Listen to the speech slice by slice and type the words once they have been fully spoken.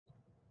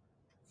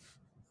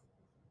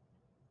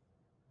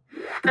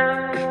Good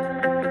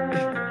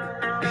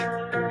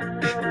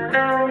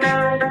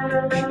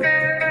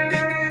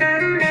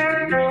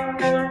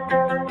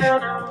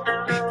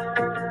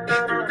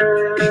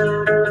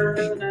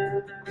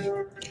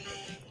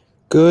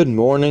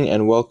morning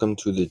and welcome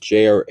to the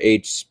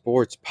JRH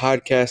Sports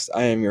Podcast.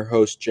 I am your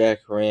host,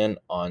 Jack Horan,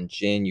 on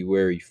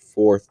January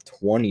 4th,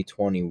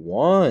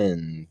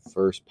 2021.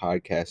 First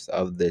podcast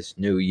of this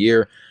new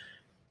year.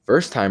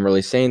 First time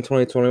really saying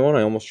 2021.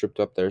 I almost tripped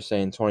up there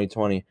saying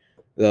 2020.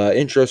 The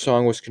intro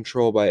song was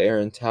Control by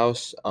Aaron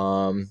Taus.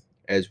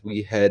 As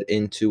we head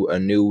into a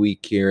new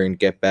week here and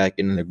get back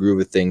into the groove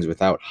of things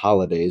without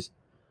holidays.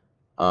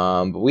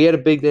 But we had a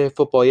big day of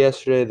football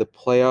yesterday. The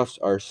playoffs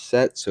are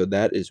set, so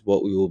that is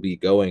what we will be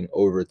going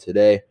over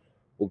today.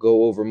 We'll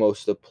go over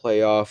most of the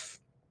playoff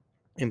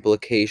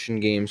implication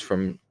games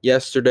from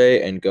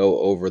yesterday and go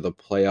over the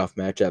playoff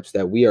matchups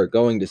that we are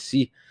going to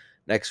see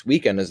next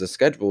weekend, as the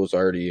schedule was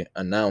already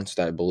announced,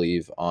 I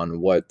believe, on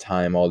what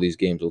time all these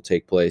games will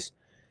take place.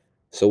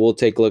 So we'll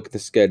take a look at the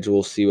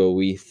schedule, see what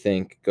we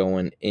think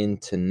going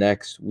into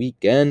next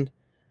weekend.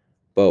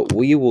 But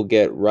we will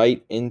get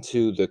right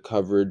into the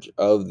coverage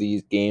of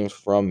these games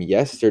from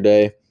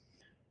yesterday.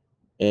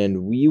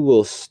 And we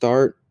will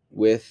start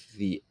with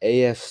the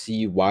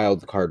AFC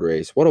wildcard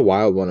race. What a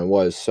wild one it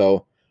was.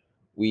 So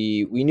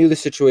we knew the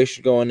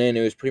situation going in.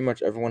 It was pretty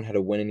much everyone had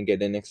to win and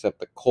get in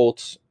except the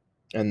Colts.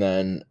 And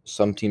then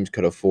some teams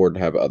could afford to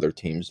have other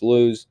teams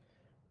lose.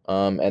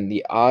 And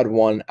the odd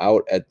one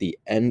out at the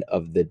end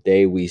of the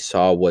day we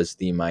saw was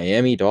the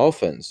Miami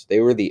Dolphins. They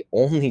were the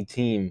only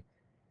team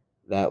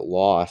that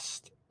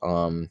lost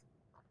of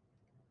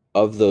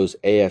those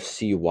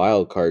AFC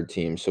wildcard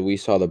teams. So we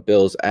saw the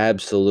Bills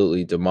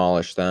absolutely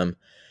demolish them.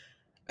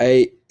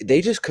 They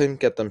just couldn't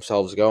get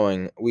themselves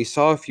going. We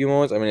saw a few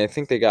moments. I mean, I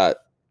think they got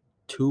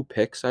 2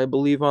 picks, I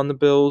believe, on the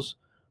Bills.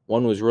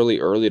 One was really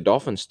early. The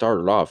Dolphins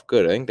started off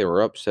good. I think they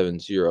were up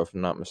 7-0, if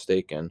I'm not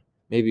mistaken.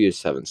 Maybe it was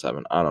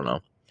 7-7. I don't know.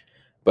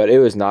 But it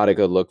was not a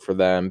good look for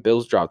them.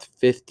 Bills dropped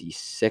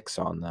 56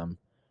 on them.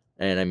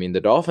 And, I mean,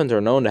 the Dolphins are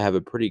known to have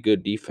a pretty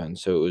good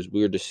defense, so it was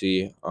weird to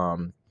see.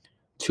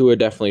 Tua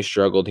definitely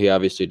struggled. He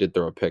obviously did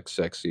throw a pick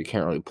six, so you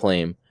can't really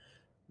blame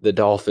the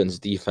Dolphins'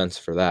 defense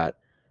for that.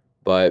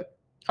 But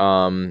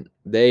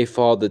they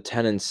fall to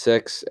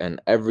 10-6,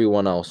 and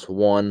everyone else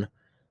won.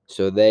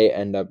 So they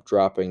end up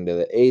dropping to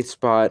the 8th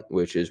spot,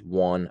 which is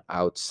one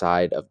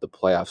outside of the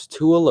playoffs.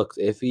 Tua looked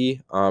iffy,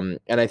 and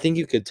I think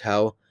you could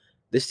tell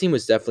this team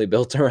was definitely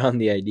built around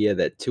the idea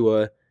that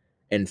Tua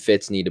and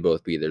Fitz need to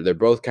both be there. They're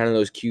both kind of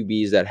those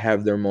QBs that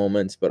have their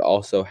moments, but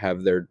also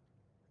have their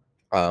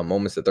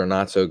moments that they're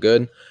not so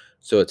good.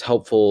 So it's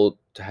helpful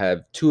to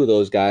have 2 of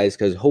those guys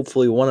because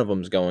hopefully one of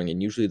them's going,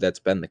 and usually that's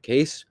been the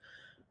case.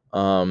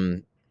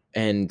 And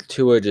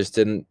Tua just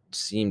didn't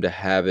seem to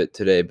have it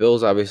today.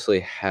 Bills obviously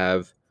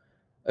have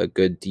a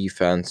good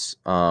defense,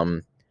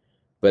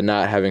 but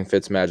not having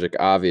Fitzmagic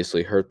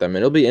obviously hurt them.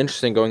 And it'll be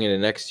interesting going into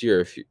next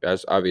year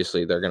as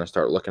obviously they're going to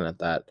start looking at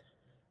that.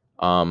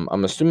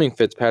 I'm assuming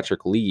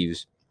Fitzpatrick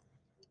leaves,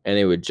 and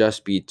it would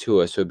just be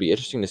Tua. So it'd be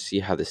interesting to see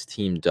how this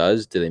team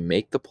does. Do they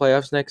make the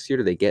playoffs next year?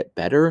 Do they get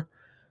better?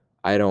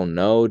 I don't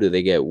know. Do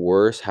they get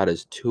worse? How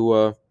does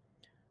Tua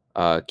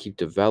keep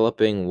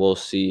developing? We'll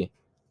see.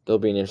 They'll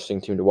be an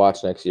interesting team to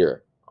watch next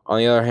year. On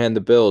the other hand,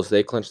 the Bills,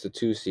 they clinched the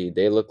 2 seed.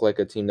 They look like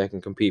a team that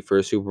can compete for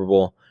a Super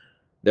Bowl.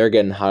 They're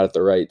getting hot at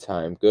the right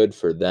time. Good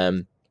for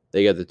them.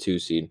 They get the 2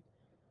 seed.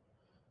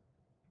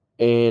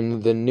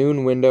 In the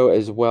noon window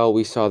as well,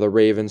 we saw the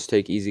Ravens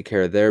take easy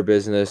care of their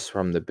business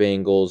from the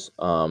Bengals.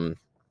 I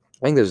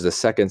think this is the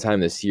second time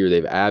this year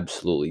they've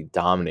absolutely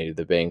dominated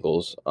the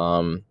Bengals.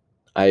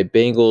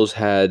 Bengals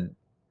had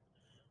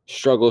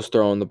struggles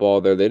throwing the ball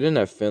there. They didn't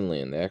have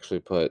Finley, and they actually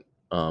put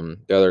the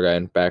other guy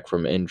back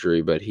from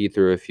injury, but he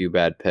threw a few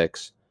bad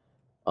picks.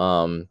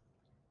 I mean,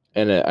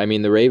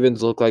 the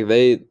Ravens look like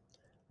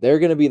they're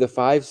going to be the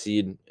 5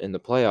 seed in the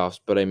playoffs,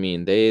 but I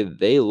mean,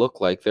 they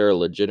look like they're a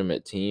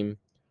legitimate team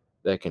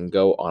that can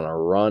go on a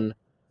run.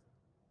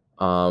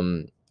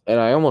 And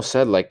I almost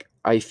said, like,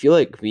 I feel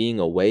like being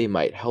away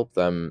might help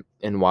them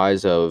in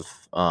wise of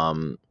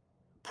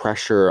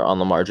pressure on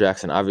Lamar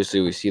Jackson.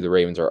 Obviously, we see the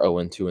Ravens are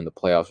 0-2 in the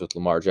playoffs with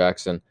Lamar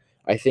Jackson.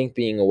 I think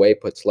being away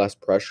puts less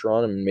pressure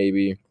on him, and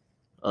maybe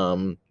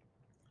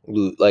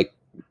like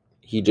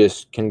he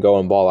just can go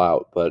and ball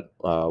out. But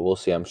we'll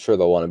see. I'm sure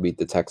they'll want to beat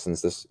the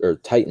Titans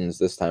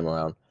this time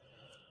around.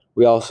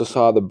 We also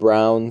saw the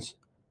Browns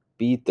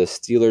beat the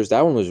Steelers.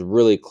 That one was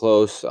really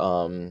close.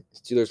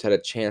 Steelers had a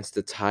chance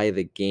to tie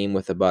the game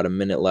with about a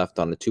minute left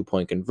on a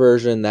 2-point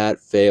conversion.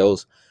 That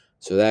fails.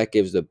 So that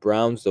gives the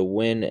Browns the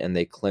win, and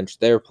they clinch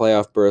their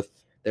playoff berth.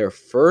 Their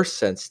first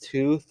since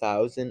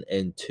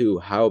 2002.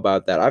 How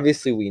about that?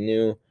 Obviously, we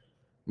knew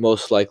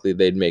most likely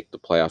they'd make the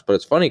playoffs. But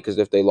it's funny because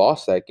if they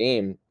lost that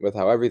game with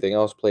how everything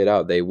else played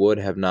out, they would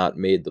have not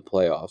made the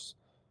playoffs.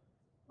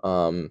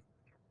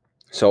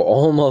 So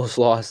almost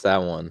lost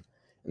that one.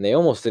 And they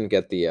almost didn't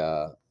get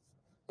the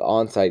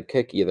onside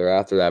kick either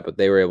after that, but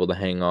they were able to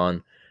hang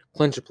on,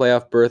 clinch a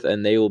playoff berth,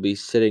 and they will be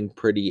sitting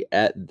pretty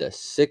at the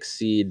 6th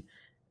seed.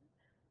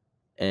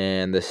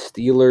 And the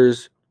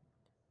Steelers,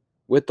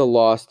 with the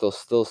loss, they'll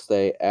still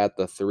stay at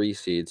the 3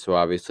 seed. So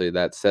obviously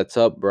that sets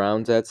up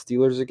Browns at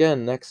Steelers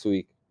again next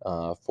week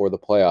for the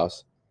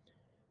playoffs.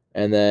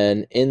 And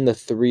then in the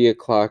 3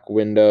 o'clock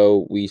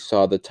window, we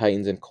saw the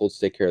Titans and Colts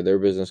take care of their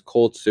business.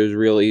 Colts, it was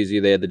real easy.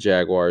 They had the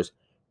Jaguars.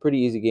 Pretty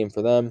easy game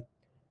for them.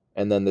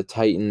 And then the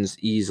Titans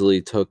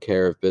easily took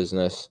care of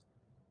business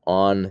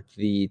on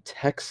the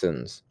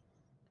Texans.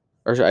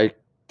 Or did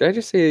I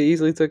just say they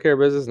easily took care of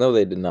business? No,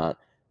 they did not.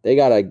 They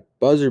got a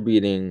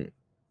buzzer-beating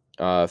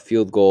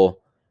field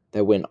goal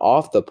that went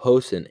off the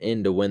post and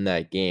in to win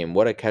that game.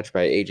 What a catch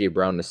by A.J.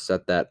 Brown to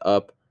set that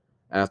up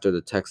after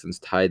the Texans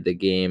tied the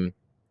game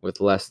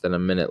with less than a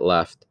minute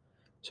left.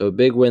 So a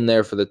big win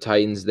there for the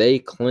Titans. They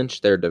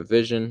clinched their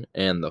division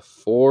and the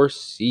 4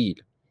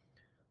 seed.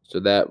 So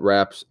that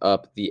wraps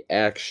up the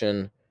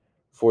action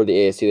for the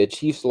AFC. The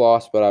Chiefs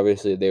lost, but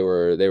obviously they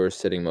were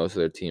sitting most of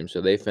their team,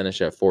 so they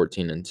finished at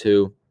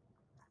 14-2.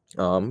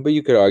 But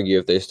you could argue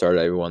if they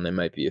started everyone, they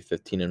might be a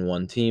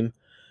 15-1 team.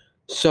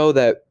 So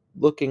that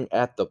looking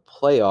at the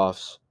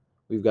playoffs,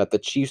 we've got the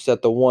Chiefs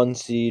at the 1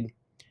 seed,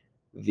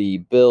 the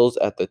Bills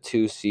at the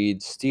 2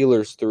 seed,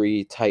 Steelers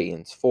 3,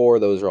 Titans 4.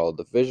 Those are all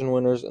division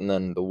winners. And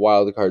then the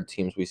wild card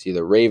teams, we see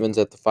the Ravens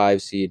at the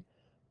 5 seed,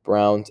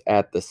 Browns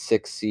at the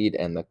 6 seed,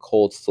 and the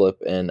Colts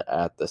slip in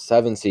at the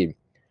 7 seed.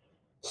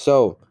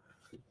 So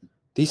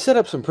these set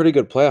up some pretty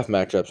good playoff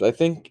matchups. I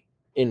think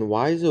in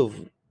wise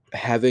of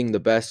having the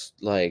best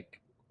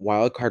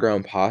wild card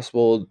round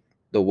possible,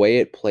 the way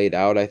it played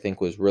out, I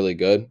think, was really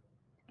good.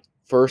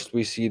 First,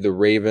 we see the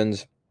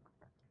Ravens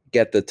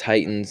get the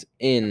Titans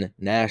in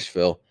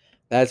Nashville.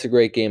 That's a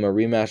great game, a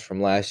rematch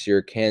from last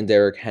year. Can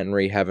Derrick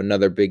Henry have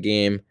another big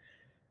game?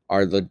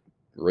 Are the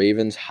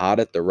Ravens hot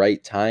at the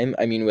right time?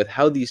 I mean, with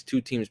how these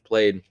two teams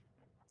played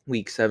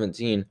week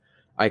 17,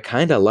 I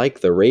kind of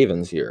like the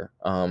Ravens here.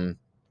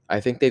 I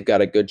think they've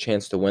got a good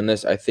chance to win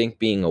this. I think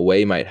being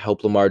away might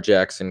help Lamar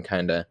Jackson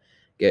kind of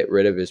get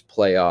rid of his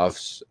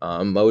playoffs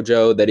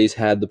mojo that he's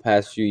had the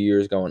past few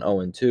years going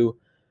 0-2.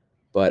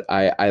 But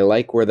I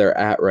like where they're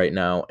at right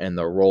now and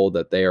the role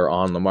that they are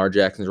on. Lamar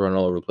Jackson's running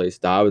all over the place.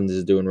 Dobbins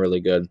is doing really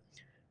good.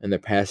 And the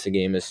passing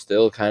game is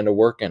still kind of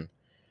working.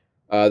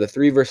 The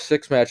 3 versus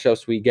 6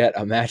 matchups, we get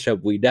a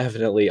matchup we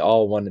definitely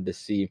all wanted to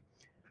see.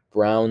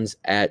 Browns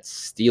at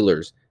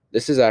Steelers.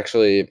 This is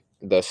actually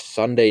the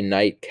Sunday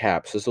night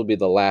caps. This will be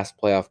the last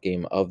playoff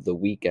game of the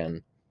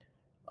weekend.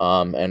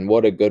 And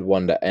what a good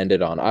one to end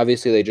it on.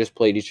 Obviously, they just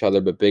played each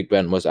other, but Big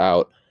Ben was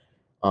out.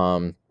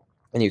 And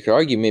you could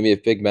argue maybe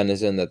if Big Ben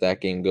is in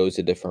that game goes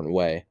a different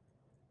way.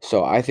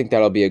 So I think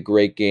that'll be a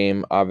great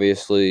game.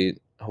 Obviously,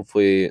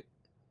 hopefully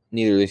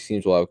neither of these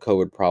teams will have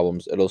COVID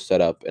problems. It'll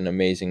set up an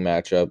amazing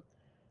matchup.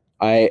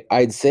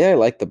 I'd say I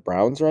like the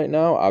Browns right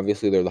now.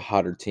 Obviously, they're the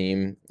hotter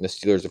team. The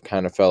Steelers have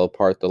kind of fell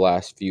apart the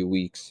last few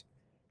weeks.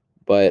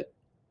 But,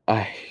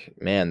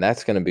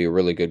 that's going to be a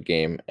really good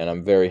game, and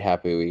I'm very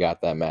happy we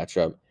got that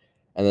matchup.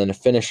 And then to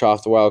finish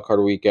off the wild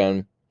card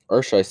weekend,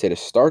 or should I say to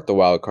start the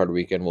wild card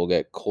weekend, we'll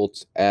get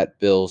Colts at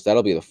Bills.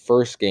 That'll be the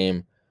first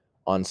game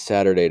on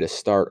Saturday to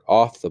start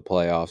off the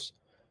playoffs.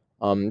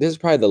 This is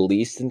probably the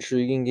least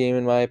intriguing game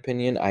in my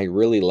opinion. I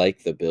really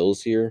like the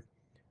Bills here.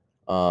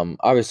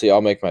 Obviously,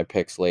 I'll make my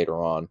picks later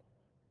on,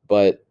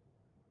 but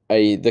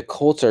the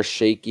Colts are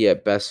shaky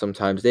at best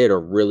sometimes. They had a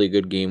really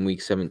good game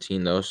week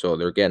 17 though, so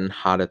they're getting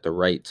hot at the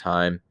right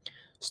time.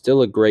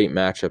 Still a great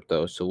matchup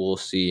though, so we'll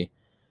see.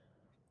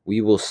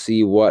 We will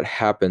see what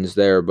happens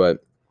there,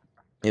 but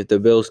if the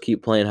Bills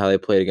keep playing how they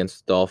played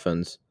against the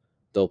Dolphins,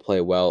 they'll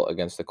play well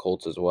against the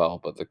Colts as well.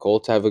 But the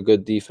Colts have a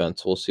good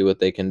defense. We'll see what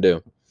they can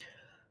do.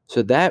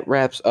 So that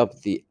wraps up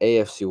the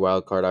AFC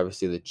wildcard.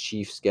 Obviously, the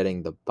Chiefs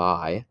getting the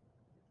bye.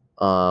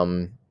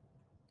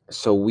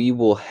 So we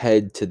will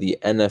head to the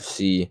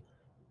NFC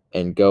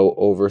and go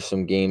over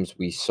some games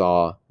we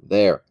saw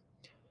there.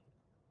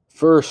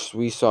 First,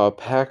 we saw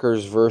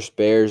Packers versus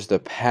Bears. The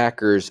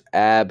Packers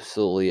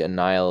absolutely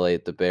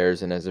annihilate the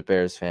Bears, and as a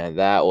Bears fan,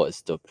 that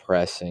was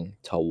depressing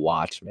to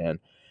watch, man.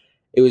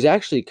 It was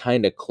actually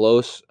kind of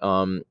close.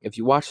 If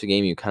you watch the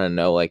game, you kind of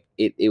know,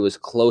 it was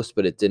close,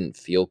 but it didn't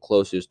feel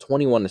close. It was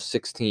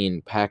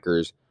 21-16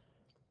 Packers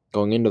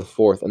going into the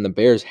fourth, and the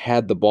Bears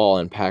had the ball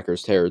in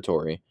Packers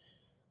territory.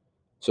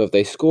 So if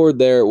they scored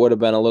there, it would have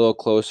been a little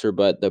closer,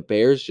 but the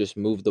Bears just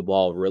moved the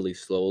ball really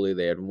slowly.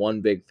 They had one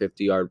big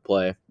 50-yard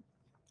play.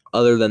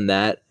 Other than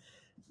that,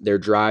 their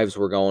drives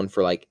were going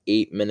for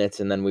 8 minutes,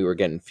 and then we were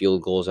getting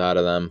field goals out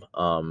of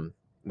them,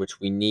 which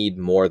we need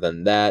more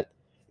than that.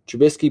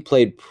 Trubisky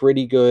played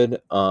pretty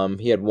good.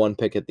 He had one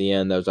pick at the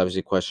end that was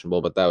obviously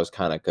questionable, but that was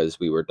kind of because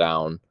we were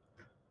down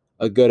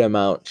a good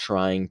amount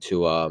trying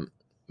to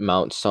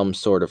mount some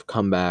sort of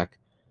comeback.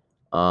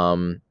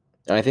 And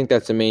I think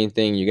that's the main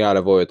thing you got to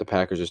avoid with the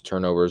Packers is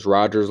turnovers.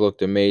 Rodgers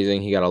looked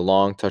amazing. He got a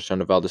long touchdown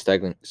to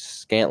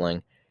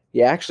Valdes-Scantling.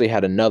 He actually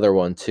had another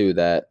one, too,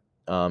 that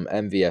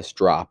MVS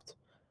dropped.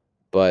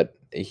 But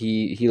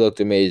he looked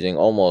amazing,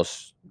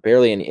 almost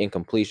barely any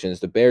incompletions.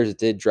 The Bears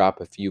did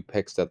drop a few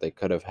picks that they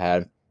could have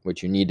had,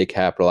 which you need to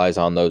capitalize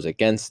on those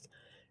against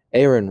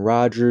Aaron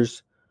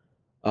Rodgers.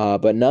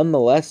 But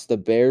nonetheless, the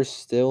Bears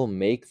still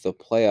make the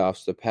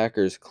playoffs. The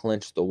Packers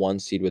clinched the 1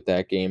 seed with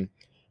that game,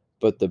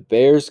 but the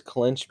Bears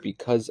clinched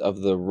because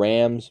of the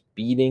Rams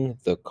beating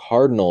the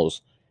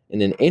Cardinals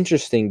in an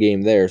interesting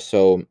game there.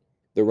 So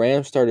the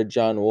Rams started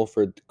John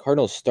Wolford. The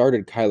Cardinals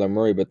started Kyler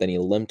Murray, but then he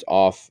limped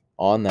off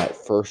on that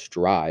first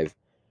drive.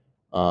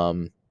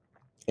 And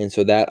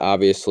so that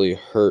obviously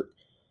hurt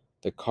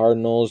the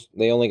Cardinals.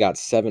 They only got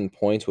 7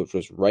 points, which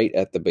was right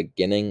at the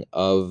beginning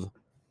of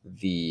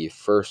the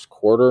first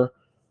quarter.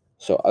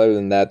 So other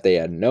than that, they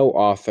had no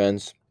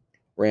offense.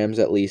 Rams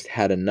at least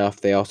had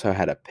enough. They also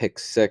had a pick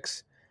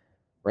six.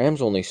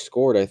 Rams only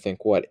scored, I think,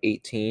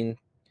 18?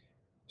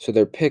 So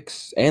their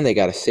picks, and they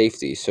got a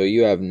safety. So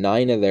you have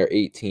 9 of their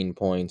 18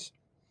 points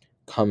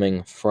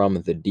coming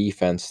from the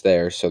defense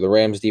there. So the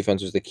Rams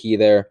defense was the key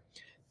there.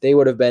 They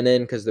would have been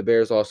in because the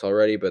Bears lost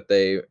already, but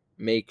they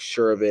make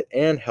sure of it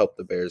and help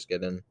the Bears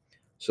get in.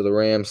 So the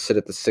Rams sit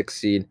at the 6th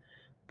seed.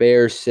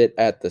 Bears sit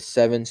at the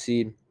 7th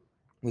seed.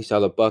 We saw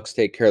the Bucks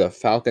take care of the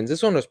Falcons.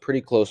 This one was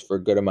pretty close for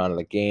a good amount of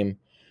the game,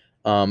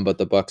 but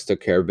the Bucks took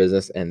care of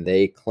business and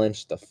they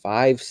clinched the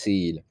 5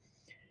 seed.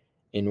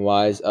 In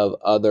wise of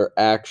other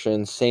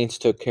actions, Saints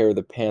took care of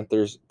the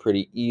Panthers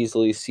pretty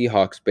easily.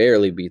 Seahawks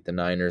barely beat the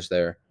Niners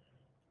there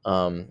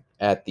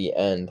at the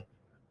end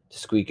to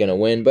squeak in a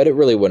win, but it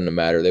really wouldn't have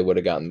mattered. They would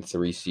have gotten the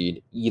 3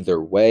 seed either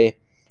way.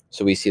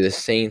 So we see the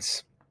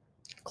Saints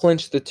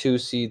clinch the 2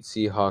 seed,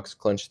 Seahawks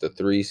clinch the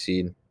 3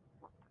 seed.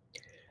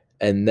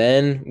 And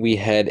then we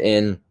head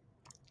in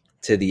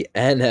to the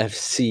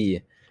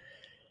NFC.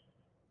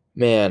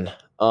 Man,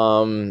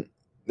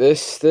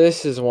 this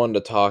is one to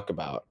talk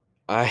about.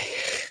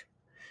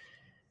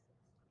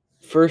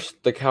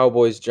 First the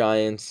Cowboys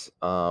Giants.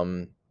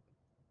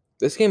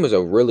 This game was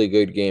a really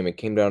good game. It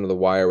came down to the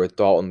wire with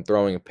Dalton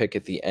throwing a pick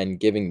at the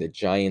end, giving the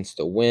Giants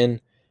the win.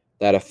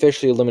 That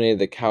officially eliminated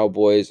the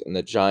Cowboys, and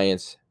the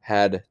Giants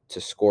had to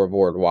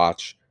scoreboard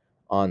watch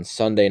on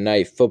Sunday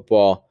Night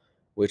Football,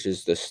 which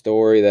is the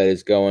story that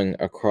is going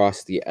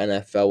across the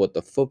NFL with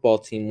the football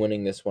team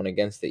winning this one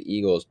against the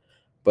Eagles.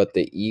 But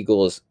the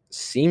Eagles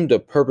seemed to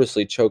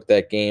purposely choke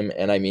that game,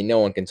 and I mean, no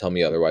one can tell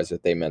me otherwise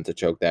that they meant to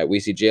choke that. We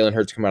see Jalen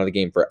Hurts come out of the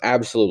game for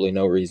absolutely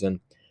no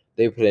reason.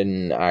 They put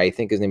in, I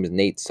think his name is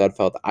Nate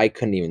Sudfeld. I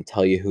couldn't even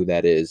tell you who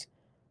that is.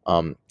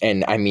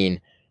 And I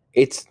mean,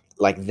 it's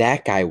like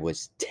that guy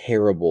was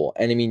terrible.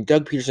 And I mean,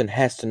 Doug Peterson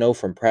has to know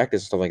from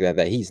practice and stuff like that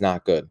that he's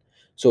not good.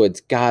 So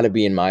it's got to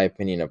be, in my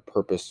opinion, a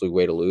purposely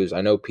way to lose.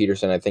 I know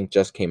Peterson, I think,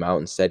 just came out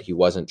and said he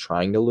wasn't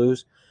trying to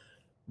lose.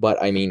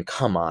 But I mean,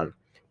 come on.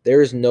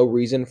 There is no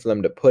reason for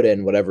them to put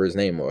in whatever his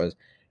name was.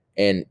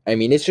 And I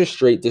mean, it's just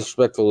straight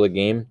disrespectful to the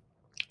game.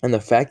 And the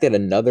fact that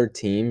another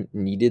team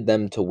needed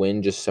them to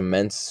win just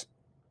cements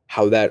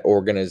how that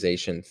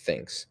organization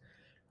thinks.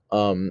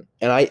 And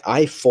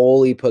I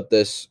fully put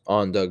this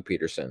on Doug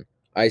Peterson.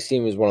 I see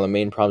him as one of the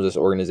main problems of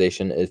this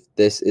organization if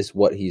this is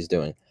what he's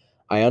doing.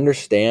 I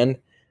understand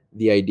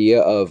the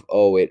idea of,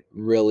 oh, it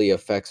really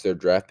affects their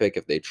draft pick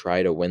if they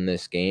try to win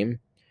this game.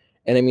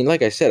 And I mean,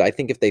 like I said, I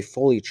think if they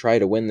fully try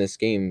to win this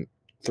game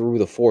through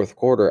the fourth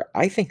quarter,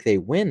 I think they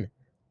win.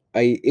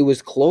 It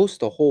was close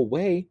the whole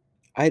way.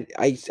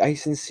 I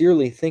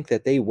sincerely think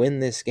that they win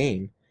this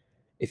game.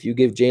 If you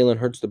give Jalen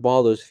Hurts the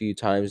ball those few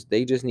times,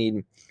 they just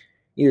need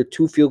either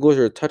 2 field goals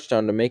or a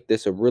touchdown to make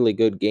this a really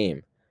good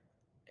game.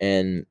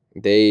 And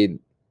they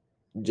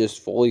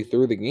just fully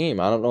threw the game.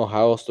 I don't know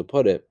how else to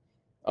put it.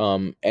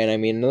 And I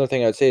mean, another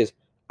thing I'd say is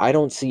I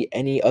don't see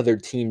any other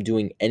team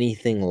doing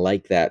anything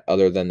like that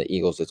other than the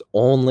Eagles. It's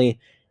only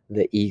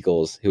the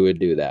Eagles who would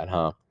do that,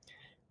 huh?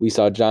 We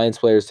saw Giants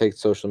players take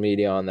social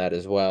media on that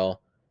as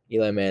well.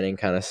 Eli Manning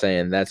kind of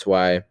saying that's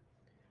why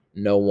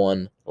no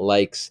one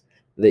likes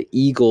the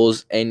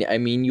Eagles. And I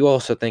mean, you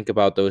also think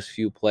about those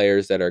few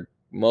players that are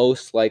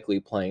most likely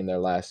playing their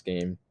last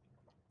game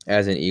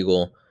as an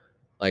Eagle,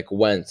 like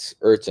Wentz,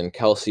 Ertz, and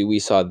Kelsey. We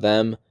saw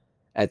them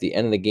at the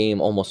end of the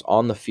game almost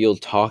on the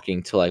field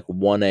talking till like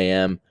 1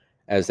 a.m.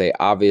 as they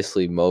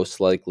obviously most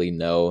likely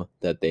know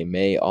that they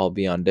may all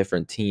be on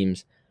different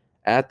teams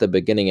at the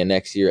beginning of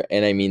next year.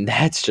 And I mean,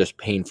 that's just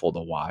painful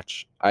to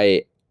watch.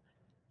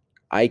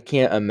 I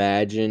can't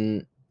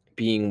imagine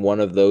being one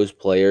of those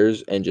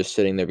players and just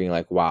sitting there being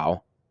like,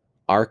 wow,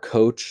 our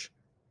coach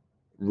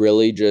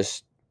really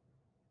just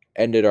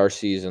ended our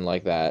season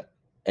like that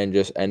and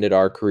just ended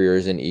our career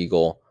as an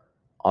Eagle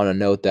on a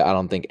note that I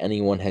don't think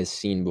anyone has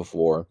seen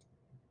before.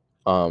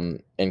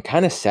 And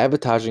kind of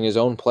sabotaging his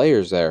own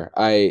players there.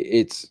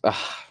 It's a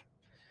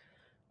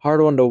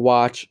hard one to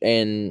watch,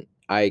 and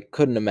I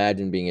couldn't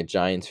imagine being a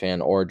Giants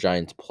fan or a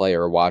Giants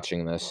player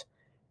watching this.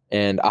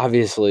 And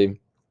obviously,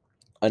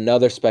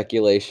 another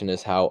speculation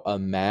is how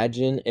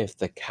imagine if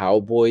the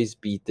Cowboys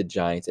beat the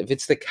Giants. If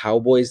it's the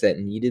Cowboys that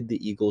needed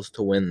the Eagles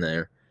to win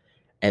there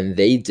and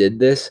they did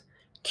this,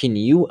 can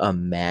you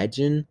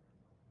imagine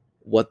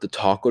what the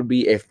talk would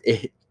be if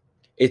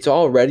it's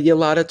already a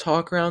lot of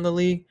talk around the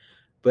league,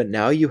 but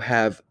now you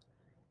have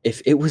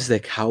if it was the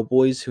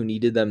Cowboys who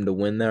needed them to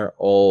win there,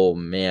 oh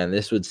man,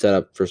 this would set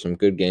up for some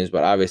good games,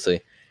 but obviously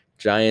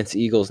Giants,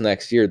 Eagles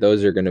next year,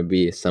 those are going to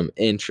be some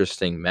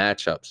interesting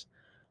matchups.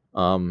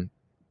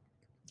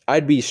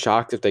 I'd be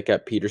shocked if they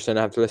kept Peterson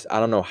after this. I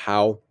don't know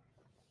how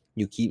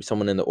you keep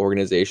someone in the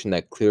organization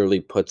that clearly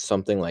puts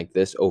something like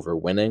this over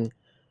winning.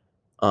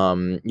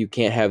 You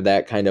can't have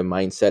that kind of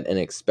mindset and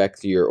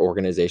expect your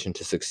organization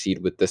to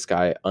succeed with this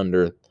guy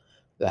under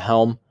the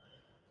helm.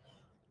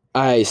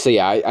 I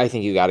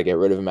think you got to get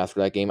rid of him after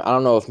that game. I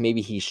don't know if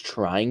maybe he's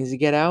trying to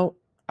get out.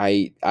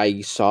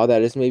 I saw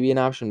that as maybe an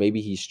option.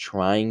 Maybe he's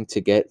trying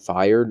to get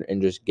fired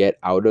and just get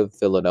out of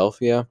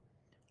Philadelphia.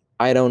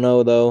 I don't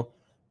know though.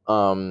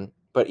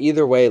 But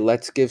either way,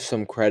 let's give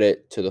some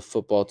credit to the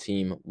football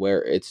team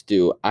where it's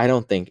due. I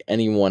don't think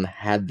anyone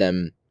had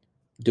them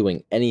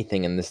doing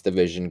anything in this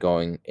division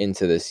going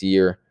into this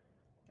year,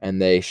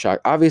 and they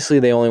shocked. Obviously,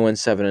 they only went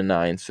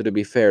 7-9, so to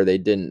be fair, they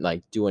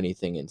didn't do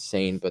anything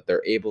insane, but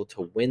they're able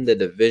to win the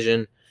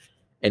division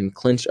and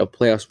clinch a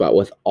playoff spot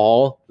with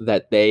all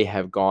that they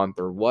have gone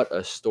through. What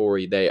a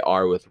story they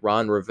are, with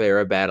Ron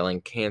Rivera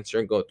battling cancer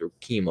and going through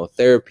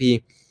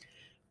chemotherapy.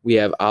 We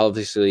have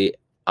obviously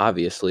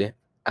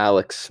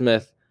Alex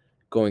Smith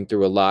going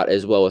through a lot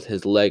as well with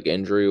his leg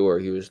injury, where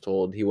he was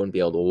told he wouldn't be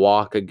able to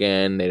walk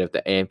again. They'd have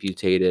to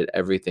amputate it,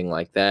 everything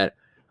like that.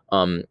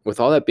 With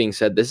all that being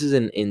said, this is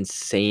an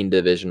insane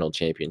divisional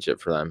championship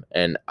for them.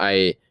 And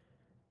it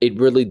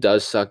really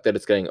does suck that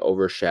it's getting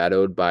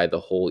overshadowed by the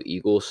whole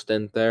Eagles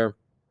stint there.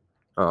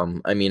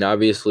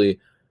 Obviously,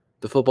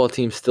 the football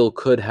team still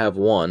could have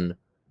won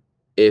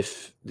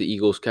if the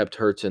Eagles kept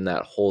Hurts in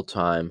that whole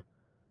time.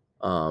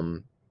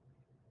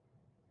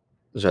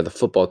 The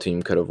football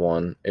team could have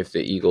won if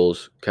the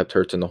Eagles kept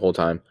Hurts in the whole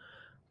time.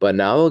 But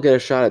now they'll get a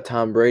shot at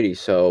Tom Brady,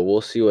 so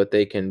we'll see what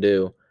they can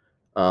do.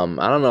 I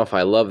don't know if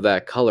I love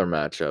that color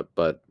matchup,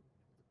 but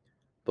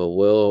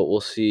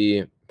we'll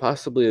see.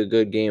 Possibly a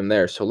good game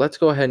there. So let's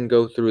go ahead and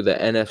go through the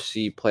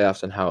NFC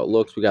playoffs and how it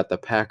looks. We got the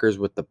Packers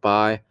with the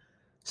bye,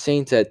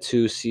 Saints at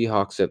 2,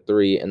 Seahawks at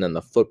 3, and then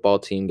the football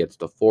team gets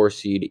the 4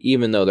 seed,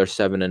 even though they're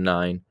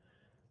 7-9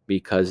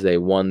 because they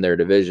won their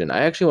division.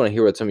 I actually want to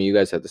hear what some of you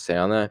guys have to say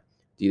on that.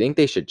 Do you think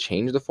they should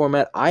change the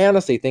format? I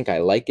honestly think I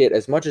like it,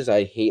 as much as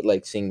I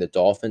hate seeing the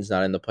Dolphins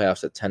not in the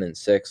playoffs at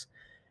 10-6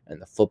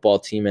 and the football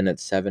team in at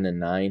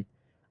 7-9.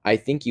 I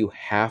think you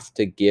have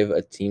to give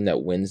a team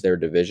that wins their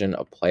division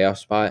a playoff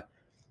spot.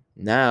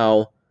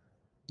 Now,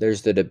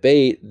 there's the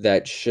debate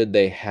that should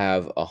they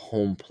have a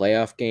home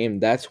playoff game.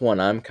 That's one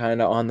I'm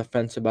kind of on the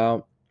fence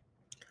about.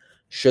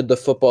 Should the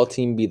football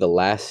team be the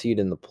last seed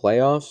in the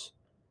playoffs?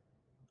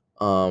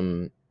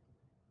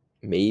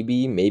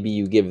 Maybe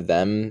you give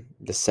them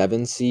the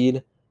 7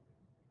 seed,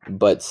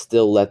 but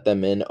still let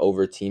them in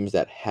over teams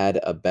that had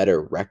a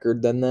better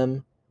record than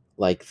them.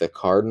 Like the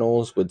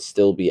Cardinals would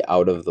still be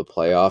out of the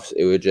playoffs.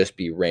 It would just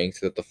be ranked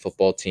that the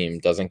football team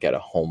doesn't get a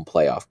home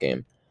playoff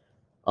game.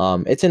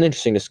 It's an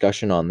interesting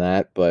discussion on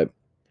that, but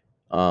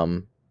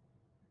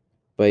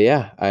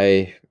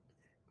yeah,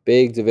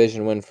 big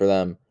division win for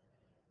them.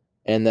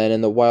 And then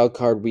in the wild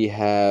card, we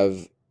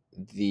have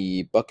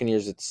the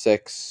Buccaneers at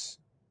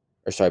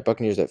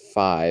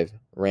 5,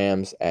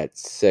 Rams at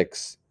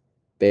 6,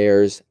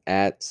 Bears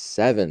at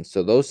 7.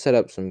 So those set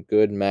up some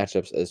good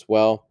matchups as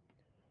well.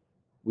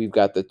 We've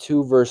got the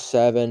 2 versus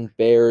 7,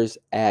 Bears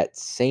at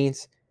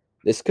Saints.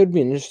 This could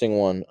be an interesting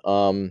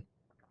one.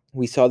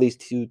 We saw these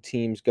two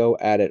teams go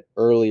at it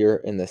earlier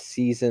in the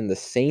season. The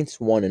Saints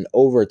won in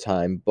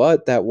overtime,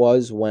 but that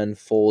was when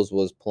Foles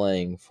was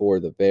playing for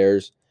the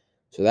Bears.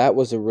 So that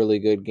was a really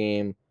good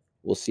game.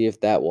 We'll see if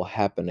that will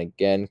happen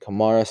again.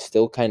 Kamara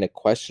still kind of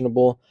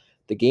questionable.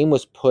 The game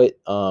was put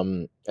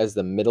as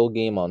the middle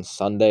game on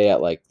Sunday at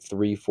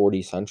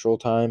 3:40 Central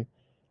Time.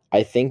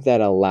 I think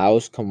that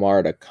allows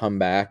Kamara to come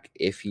back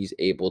if he's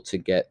able to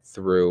get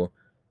through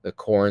the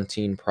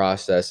quarantine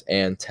process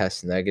and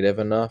test negative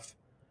enough.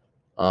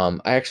 I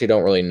actually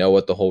don't really know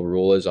what the whole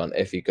rule is on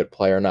if he could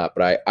play or not,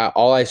 but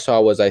all I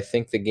saw was I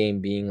think the game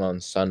being on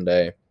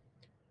Sunday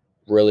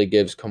really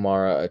gives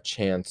Kamara a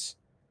chance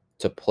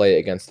to play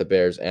against the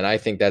Bears, and I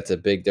think that's a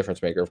big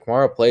difference maker. If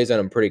Kamara plays, then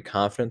I'm pretty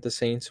confident the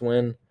Saints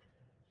win.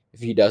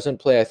 If he doesn't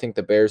play, I think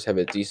the Bears have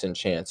a decent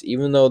chance.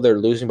 Even though they're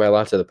losing by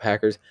lots of the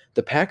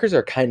Packers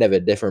are kind of a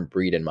different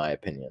breed in my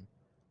opinion.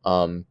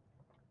 And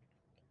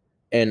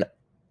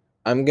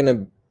I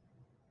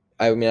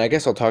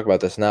guess I'll talk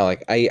about this now.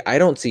 I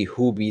don't see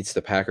who beats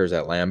the Packers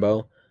at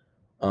Lambeau.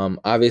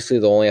 Obviously,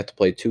 they'll only have to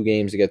play 2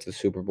 games to get to the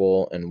Super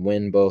Bowl and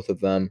win both of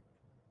them.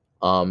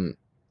 And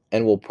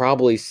we'll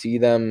probably see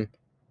them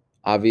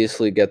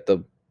obviously get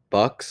the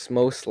Bucks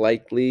most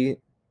likely.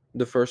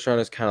 The first round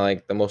is kind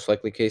of the most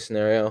likely case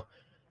scenario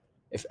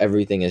if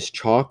everything is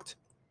chalked.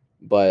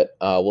 But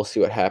we'll see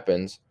what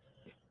happens.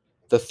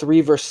 The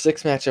 3 versus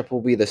 6 matchup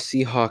will be the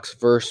Seahawks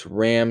versus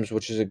Rams,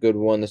 which is a good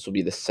one. This will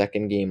be the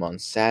second game on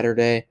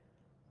Saturday.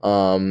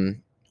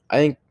 I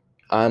think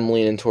I'm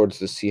leaning towards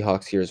the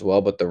Seahawks here as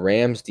well, but the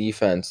Rams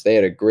defense, they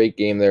had a great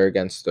game there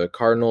against the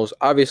Cardinals.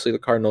 Obviously, the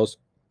Cardinals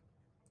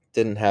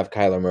didn't have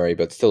Kyler Murray,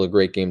 but still a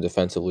great game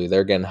defensively.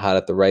 They're getting hot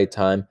at the right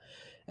time,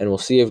 and we'll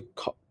see if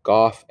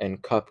Goff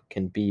and Kupp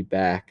can be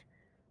back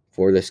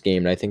for this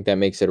game, and I think that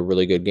makes it a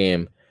really good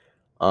game.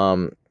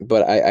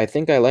 But I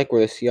think I like where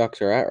the Seahawks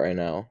are at right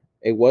now.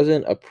 It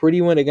wasn't a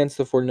pretty win against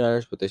the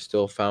 49ers, but they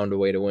still found a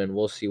way to win.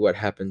 We'll see what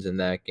happens in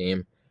that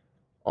game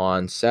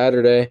on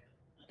Saturday.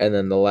 And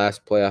then the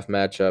last playoff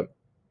matchup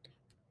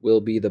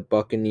will be the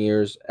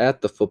Buccaneers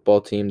at the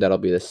football team. That'll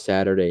be the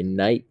Saturday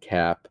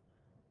nightcap.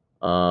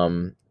 I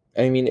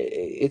mean,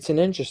 it's an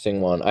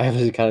interesting one. I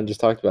have kind of just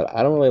talked about it.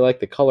 I don't really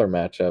like the color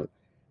matchup.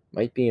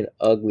 Might be an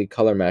ugly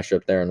color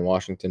matchup there in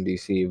Washington,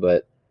 D.C.,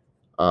 but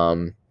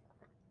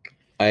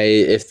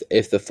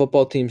if the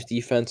football team's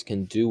defense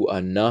can do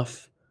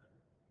enough,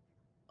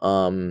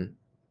 I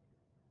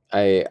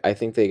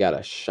think they got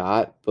a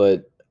shot,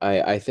 but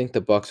I think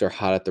the Bucs are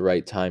hot at the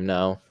right time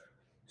now.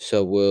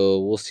 So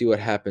we'll see what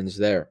happens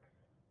there.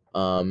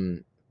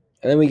 And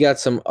then we got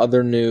some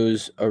other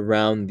news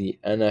around the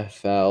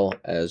NFL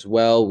as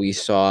well. We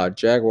saw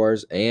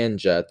Jaguars and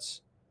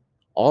Jets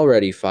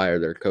already fire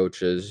their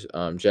coaches.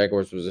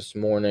 Jaguars was this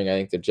morning. I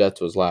think the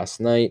Jets was last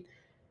night.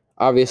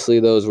 Obviously,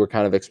 those were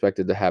kind of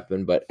expected to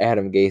happen, but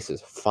Adam Gase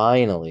is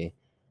finally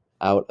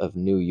out of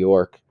New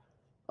York.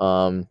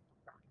 And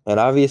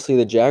obviously,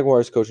 the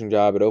Jaguars coaching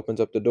job, it opens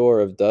up the door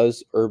of,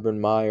 does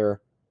Urban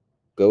Meyer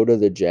go to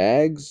the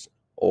Jags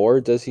or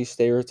does he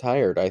stay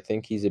retired? I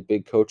think he's a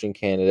big coaching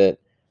candidate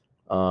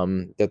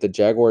that the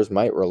Jaguars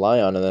might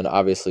rely on. And then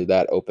obviously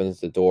that opens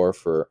the door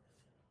for,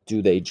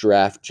 do they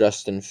draft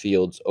Justin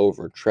Fields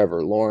over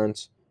Trevor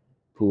Lawrence?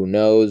 Who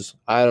knows?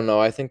 I don't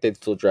know. I think they'd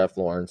still draft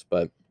Lawrence,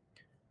 but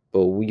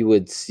we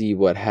would see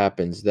what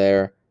happens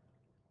there.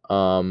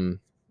 So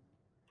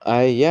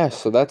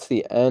that's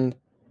the end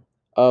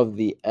of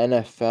the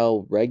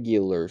NFL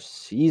regular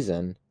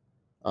season.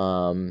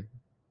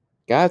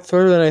 Got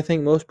further than I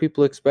think most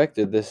people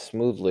expected this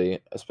smoothly,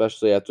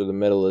 especially after the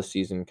middle of the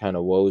season kind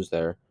of woes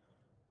there.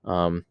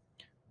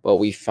 But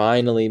we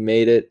finally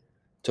made it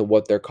to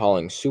what they're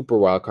calling Super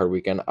Wildcard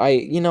Weekend.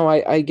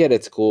 I get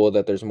it's cool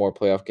that there's more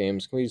playoff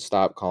games. Can we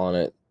stop calling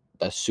it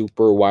a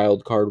Super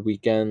Wildcard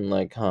Weekend?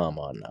 Like, come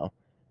on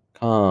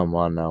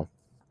now.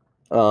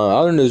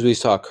 Other news, we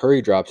saw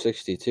Curry drop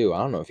 62. I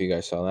don't know if you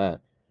guys saw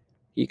that.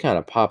 He kind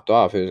of popped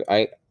off.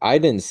 I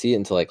didn't see it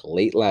until like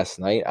late last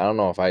night. I don't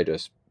know if I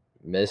just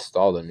missed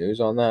all the news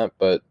on that,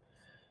 but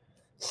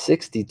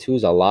 62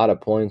 is a lot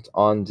of points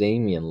on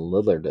Damian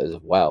Lillard as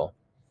well.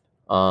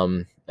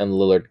 And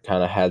Lillard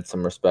kind of had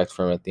some respect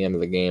for him at the end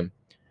of the game.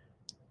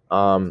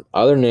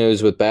 Other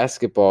news with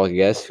basketball,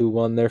 guess who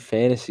won their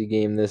fantasy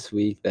game this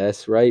week?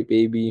 That's right,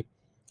 baby.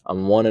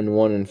 I'm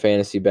 1-1 in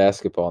fantasy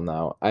basketball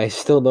now. I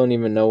still don't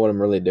even know what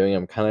I'm really doing.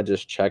 I'm kind of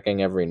just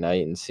checking every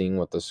night and seeing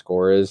what the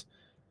score is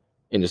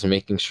and just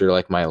making sure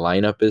like my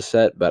lineup is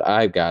set, but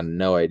I've got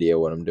no idea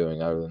what I'm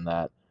doing other than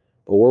that.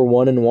 But we're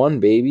 1-1,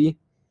 baby.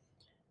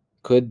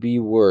 Could be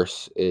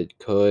worse. It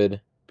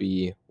could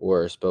be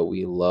worse, but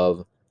we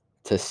love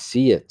to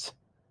see it.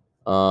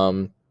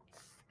 And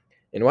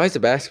why is it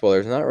basketball?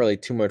 There's not really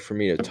too much for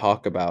me to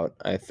talk about,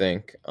 I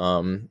think.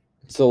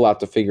 Still a lot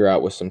to figure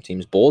out with some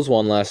teams. Bulls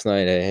won last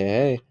night.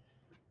 Hey.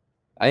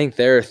 I think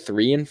they're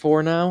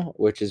 3-4 now,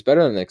 which is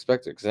better than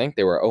expected because I think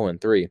they were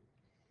 0-3.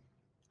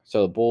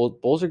 So the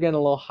Bulls are getting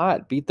a little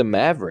hot. Beat the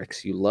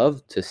Mavericks. You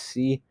love to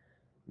see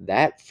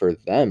that for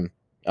them.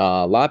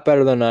 A lot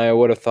better than I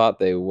would have thought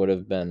they would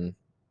have been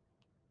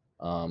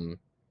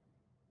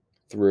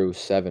through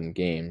 7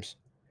 games.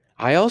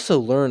 I also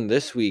learned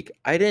this week,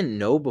 I didn't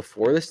know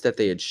before this that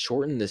they had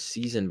shortened the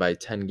season by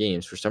 10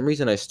 games. For some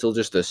reason, I still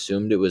just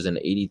assumed it was an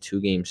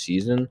 82-game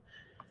season.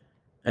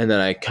 And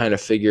then I kind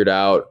of figured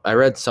out, I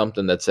read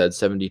something that said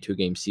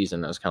 72-game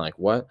season. I was kind of like,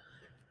 what?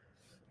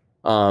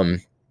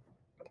 And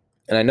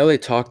I know they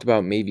talked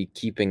about maybe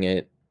keeping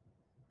it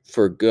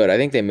for good. I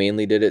think they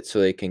mainly did it so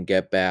they can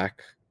get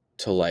back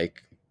to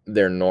like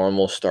their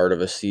normal start of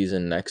a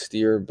season next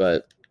year,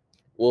 but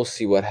we'll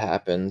see what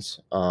happens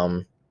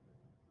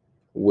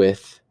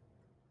with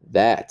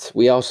that.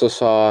 We also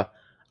saw,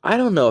 I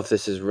don't know if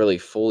this is really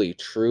fully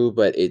true,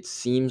 but it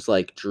seems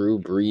like Drew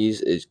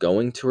Brees is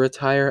going to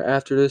retire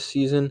after this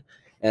season.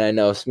 And I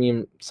know me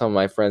and some of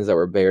my friends that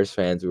were Bears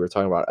fans, we were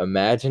talking about,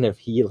 imagine if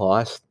he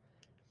lost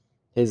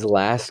his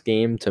last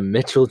game to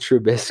Mitchell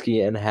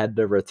Trubisky and had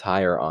to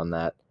retire on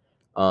that.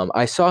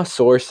 I saw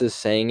sources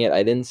saying it.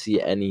 I didn't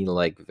see any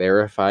like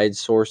verified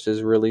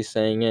sources really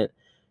saying it.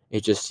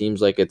 It just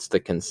seems like it's the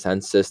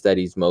consensus that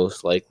he's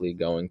most likely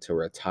going to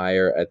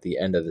retire at the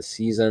end of the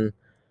season.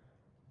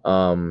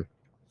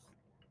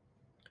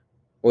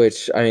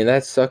 Which, I mean,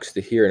 that sucks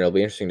to hear, and it'll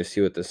be interesting to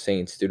see what the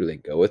Saints do. Do they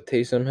go with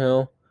Taysom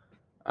Hill?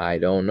 I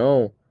don't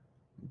know.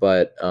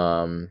 But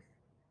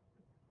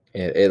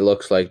it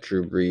looks like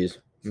Drew Brees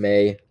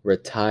may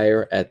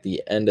retire at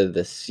the end of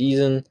the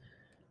season.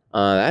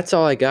 That's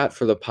all I got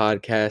for the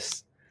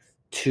podcast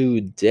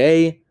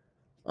today.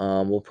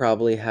 We'll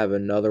probably have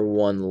another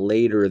one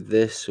later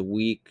this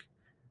week,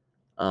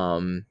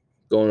 going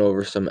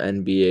over some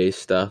NBA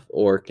stuff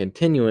or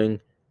continuing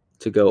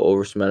to go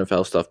over some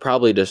NFL stuff,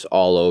 probably just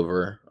all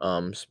over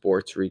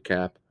sports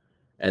recap.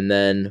 And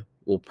then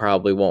we'll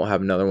probably won't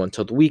have another one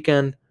till the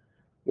weekend.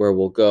 where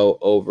we'll go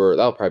over,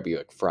 that'll probably be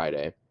like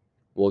Friday.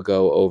 We'll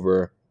go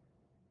over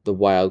the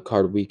wild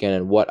card weekend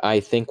and what I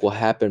think will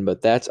happen.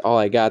 But that's all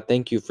I got.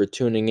 Thank you for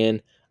tuning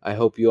in. I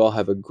hope you all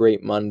have a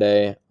great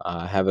Monday.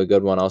 Have a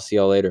good one. I'll see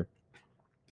y'all later.